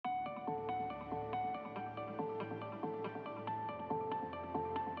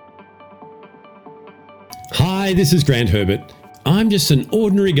Hi, this is Grant Herbert. I'm just an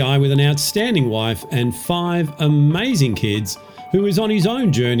ordinary guy with an outstanding wife and 5 amazing kids who is on his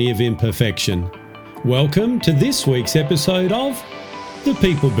own journey of imperfection. Welcome to this week's episode of The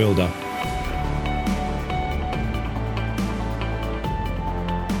People Builder.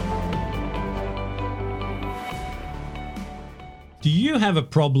 Do you have a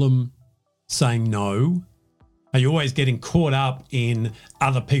problem saying no? Are you always getting caught up in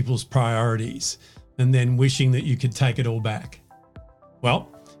other people's priorities and then wishing that you could take it all back?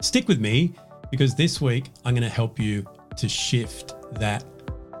 Well, stick with me because this week I'm going to help you to shift that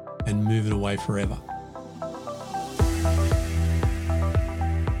and move it away forever.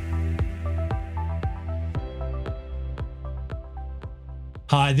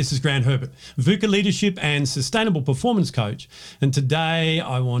 Hi, this is Grant Herbert, VUCA Leadership and Sustainable Performance Coach. And today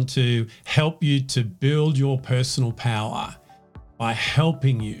I want to help you to build your personal power by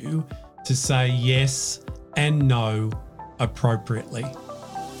helping you to say yes and no appropriately.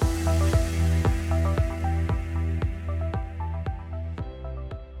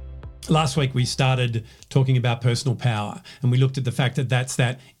 Last week we started talking about personal power and we looked at the fact that that's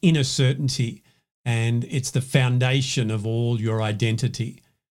that inner certainty and it's the foundation of all your identity.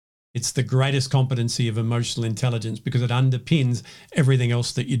 It's the greatest competency of emotional intelligence because it underpins everything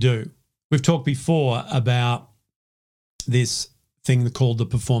else that you do. We've talked before about this thing called the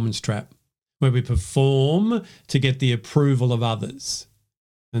performance trap, where we perform to get the approval of others.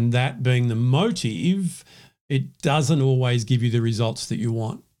 And that being the motive, it doesn't always give you the results that you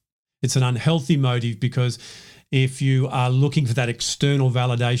want. It's an unhealthy motive because if you are looking for that external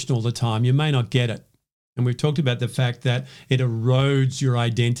validation all the time, you may not get it. And we've talked about the fact that it erodes your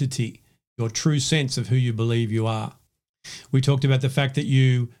identity, your true sense of who you believe you are. We talked about the fact that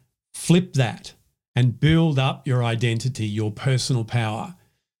you flip that and build up your identity, your personal power,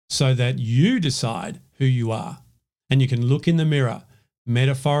 so that you decide who you are. And you can look in the mirror,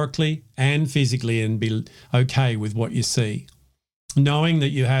 metaphorically and physically, and be okay with what you see, knowing that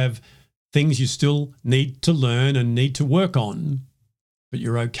you have things you still need to learn and need to work on, but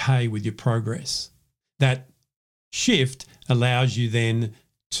you're okay with your progress. That shift allows you then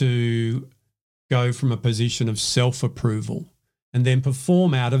to go from a position of self-approval and then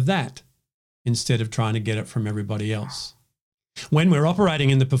perform out of that instead of trying to get it from everybody else. When we're operating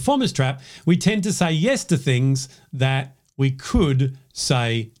in the performance trap, we tend to say yes to things that we could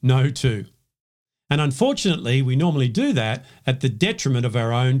say no to. And unfortunately, we normally do that at the detriment of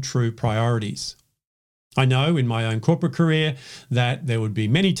our own true priorities. I know in my own corporate career that there would be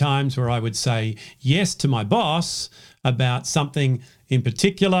many times where I would say yes to my boss about something in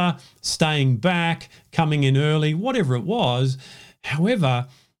particular, staying back, coming in early, whatever it was. However,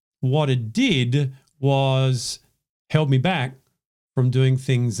 what it did was held me back from doing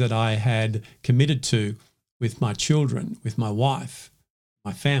things that I had committed to with my children, with my wife,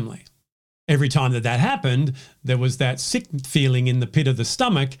 my family. Every time that happened, there was that sick feeling in the pit of the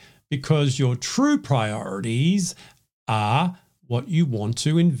stomach because your true priorities are what you want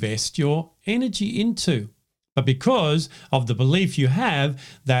to invest your energy into. But because of the belief you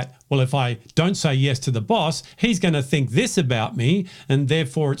have that, well, if I don't say yes to the boss, he's going to think this about me, and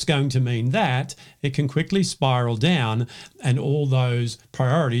therefore it's going to mean that, it can quickly spiral down and all those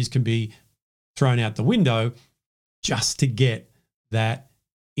priorities can be thrown out the window just to get that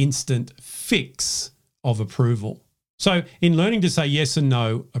instant fix of approval. So in learning to say yes and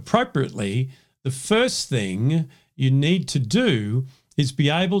no appropriately, the first thing you need to do is be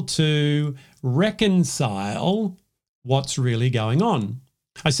able to reconcile what's really going on.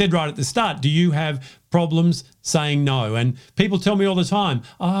 I said right at the start, do you have problems saying no? And people tell me all the time,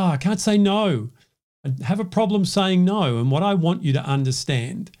 I can't say no. I have a problem saying no. And what I want you to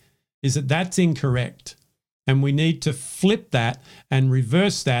understand is that that's incorrect. And we need to flip that and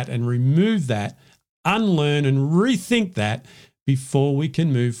reverse that and remove that, unlearn and rethink that before we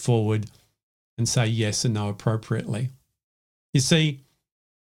can move forward and say yes and no appropriately. You see,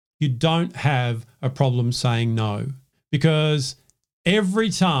 you don't have a problem saying no because every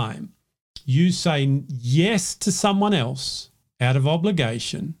time you say yes to someone else out of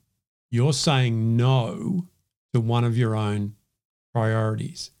obligation, you're saying no to one of your own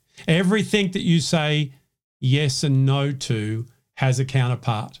priorities. Everything that you say yes and no to has a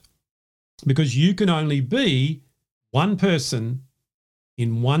counterpart because you can only be one person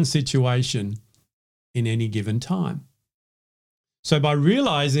in one situation in any given time. So by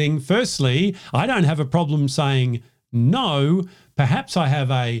realizing, firstly, I don't have a problem saying no, perhaps I have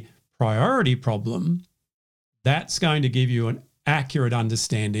a priority problem, that's going to give you an accurate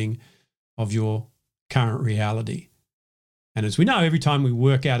understanding of your current reality. And as we know, every time we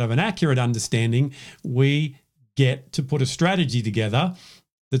work out of an accurate understanding, we get to put a strategy together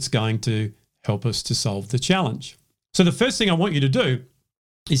that's going to help us to solve the challenge. So the first thing I want you to do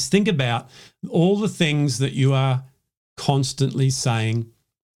is think about all the things that you are constantly saying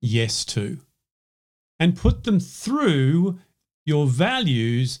yes to and put them through your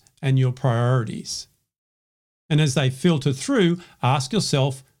values and your priorities. And as they filter through, ask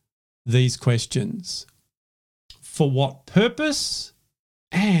yourself these questions. For what purpose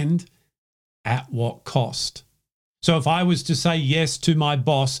and at what cost? So if I was to say yes to my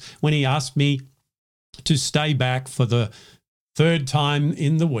boss when he asked me to stay back for the third time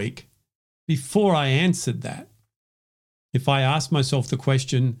in the week, before I answered that, if I asked myself the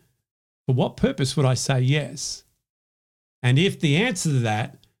question, for what purpose would I say yes? And if the answer to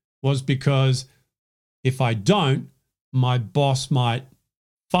that was because if I don't, my boss might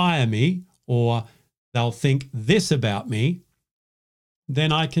fire me or they'll think this about me,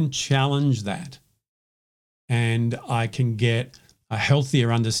 then I can challenge that and I can get a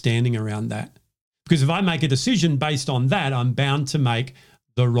healthier understanding around that. Because if I make a decision based on that, I'm bound to make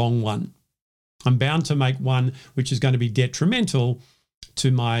the wrong one. I'm bound to make one which is going to be detrimental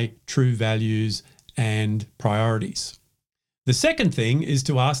to my true values and priorities. The second thing is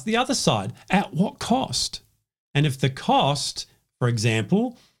to ask the other side, at what cost? And if the cost, for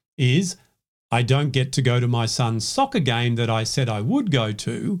example, is I don't get to go to my son's soccer game that I said I would go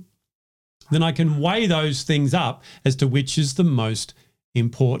to, then I can weigh those things up as to which is the most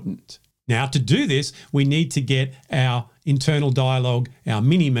important. Now, to do this, we need to get our internal dialogue, our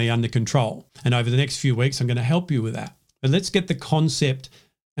mini-me under control. And over the next few weeks, I'm going to help you with that. But let's get the concept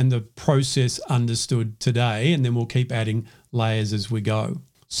and the process understood today, and then we'll keep adding layers as we go.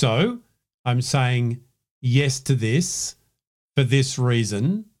 So I'm saying yes to this for this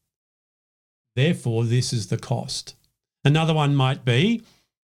reason. Therefore, this is the cost. Another one might be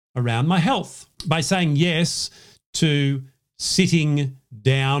around my health. By saying yes to sitting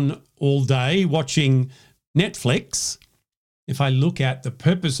down all day watching Netflix, if I look at the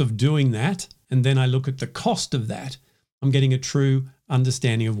purpose of doing that and then I look at the cost of that, I'm getting a true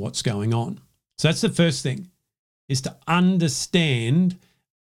understanding of what's going on. So that's the first thing, is to understand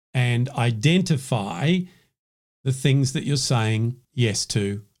and identify the things that you're saying yes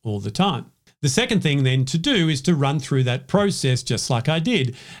to all the time. The second thing then to do is to run through that process just like I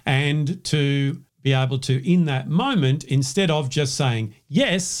did, and to be able to, in that moment, instead of just saying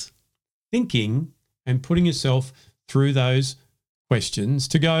yes, thinking and putting yourself through those questions,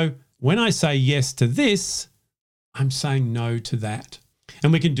 to go, when I say yes to this, I'm saying no to that.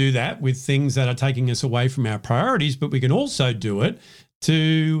 And we can do that with things that are taking us away from our priorities, but we can also do it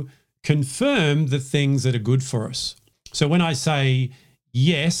to confirm the things that are good for us. So when I say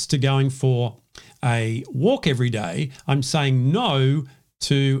yes to going for a walk every day, I'm saying no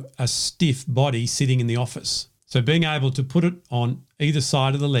to a stiff body sitting in the office. So being able to put it on either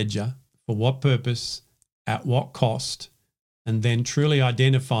side of the ledger, for what purpose, at what cost, and then truly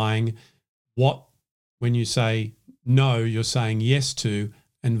identifying what, when you say no, you're saying yes to,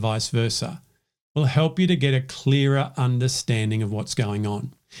 and vice versa, will help you to get a clearer understanding of what's going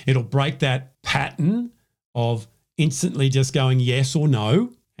on. It'll break that pattern of instantly just going yes or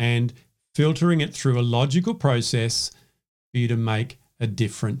no and filtering it through a logical process for you to make a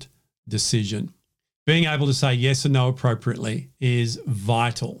different decision. Being able to say yes or no appropriately is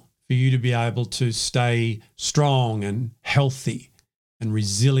vital for you to be able to stay strong and healthy and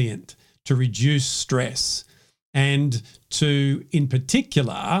resilient, to reduce stress, and to, in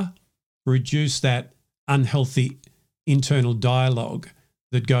particular, reduce that unhealthy internal dialogue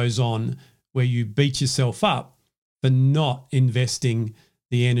that goes on where you beat yourself up for not investing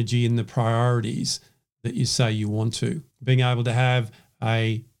the energy in the priorities that you say you want to. Being able to have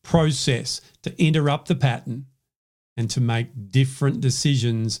a process to interrupt the pattern and to make different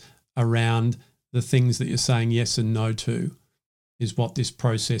decisions around the things that you're saying yes and no to is what this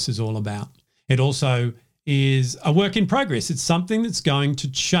process is all about. It also is a work in progress. It's something that's going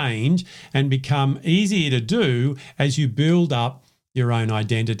to change and become easier to do as you build up your own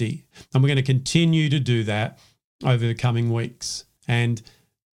identity. And we're going to continue to do that over the coming weeks, and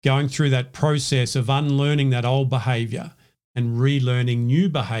going through that process of unlearning that old behavior and relearning new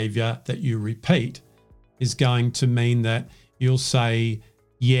behavior that you repeat is going to mean that you'll say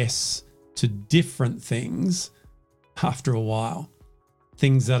yes to different things after a while,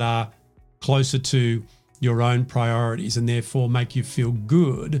 things that are closer to your own priorities and therefore make you feel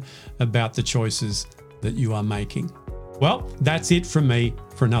good about the choices that you are making. Well, that's it from me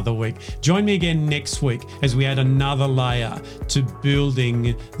for another week. Join me again next week as we add another layer to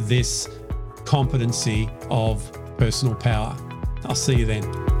building this competency of personal power. I'll see you then.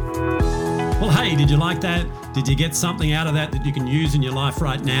 Well, hey, did you like that? Did you get something out of that you can use in your life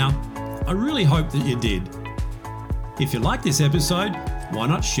right now? I really hope that you did. If you like this episode, why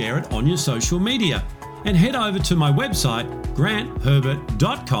not share it on your social media? And head over to my website,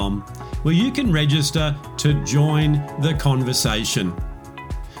 grantherbert.com, where you can register to join the conversation.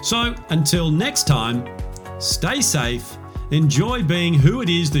 So until next time, stay safe, enjoy being who it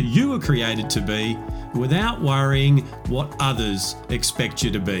is that you were created to be without worrying what others expect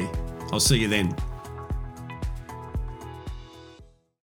you to be. I'll see you then.